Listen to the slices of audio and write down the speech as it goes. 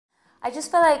I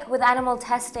just feel like with animal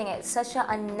testing, it's such an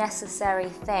unnecessary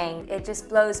thing. It just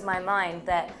blows my mind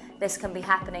that this can be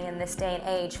happening in this day and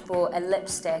age for a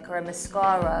lipstick or a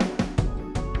mascara.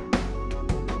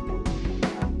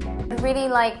 I really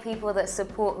like people that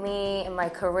support me in my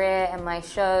career and my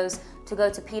shows to go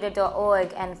to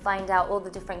PETA.org and find out all the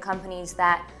different companies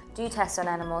that do tests on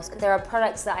animals. There are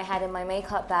products that I had in my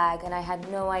makeup bag and I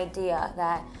had no idea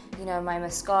that, you know, my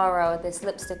mascara or this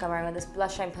lipstick I'm wearing or this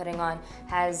blush I'm putting on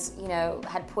has, you know,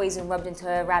 had poison rubbed into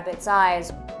a rabbit's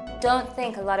eyes. Don't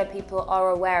think a lot of people are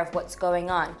aware of what's going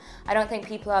on. I don't think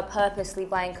people are purposely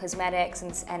buying cosmetics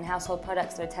and household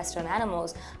products that are tested on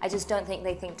animals. I just don't think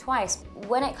they think twice.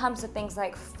 When it comes to things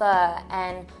like fur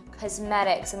and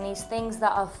cosmetics and these things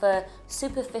that are for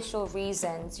superficial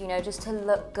reasons, you know, just to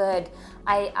look good,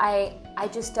 I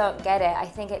just don't get it. I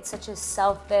think it's such a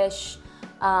selfish,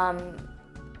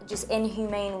 just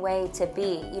inhumane way to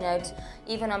be, you know.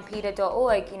 Even on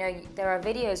PETA.org, you know, there are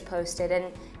videos posted and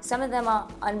some of them are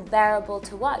unbearable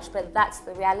to watch, but that's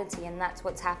the reality and that's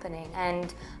what's happening.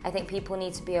 And I think people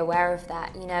need to be aware of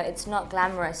that. You know, it's not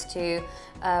glamorous to,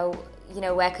 you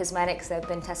know, wear cosmetics that have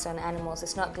been tested on animals.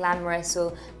 It's not glamorous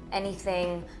or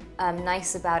anything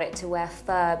nice about it to wear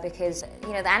fur because,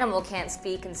 you know, the animal can't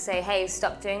speak and say, hey,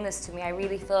 stop doing this to me. I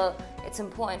really feel it's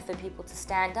important for people to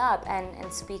stand up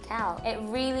and speak out. It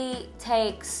really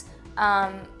takes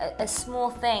a small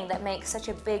thing that makes such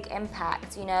a big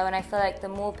impact, you know, and I feel like the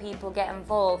more people get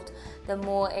involved, the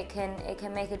more it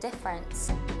can make a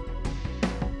difference.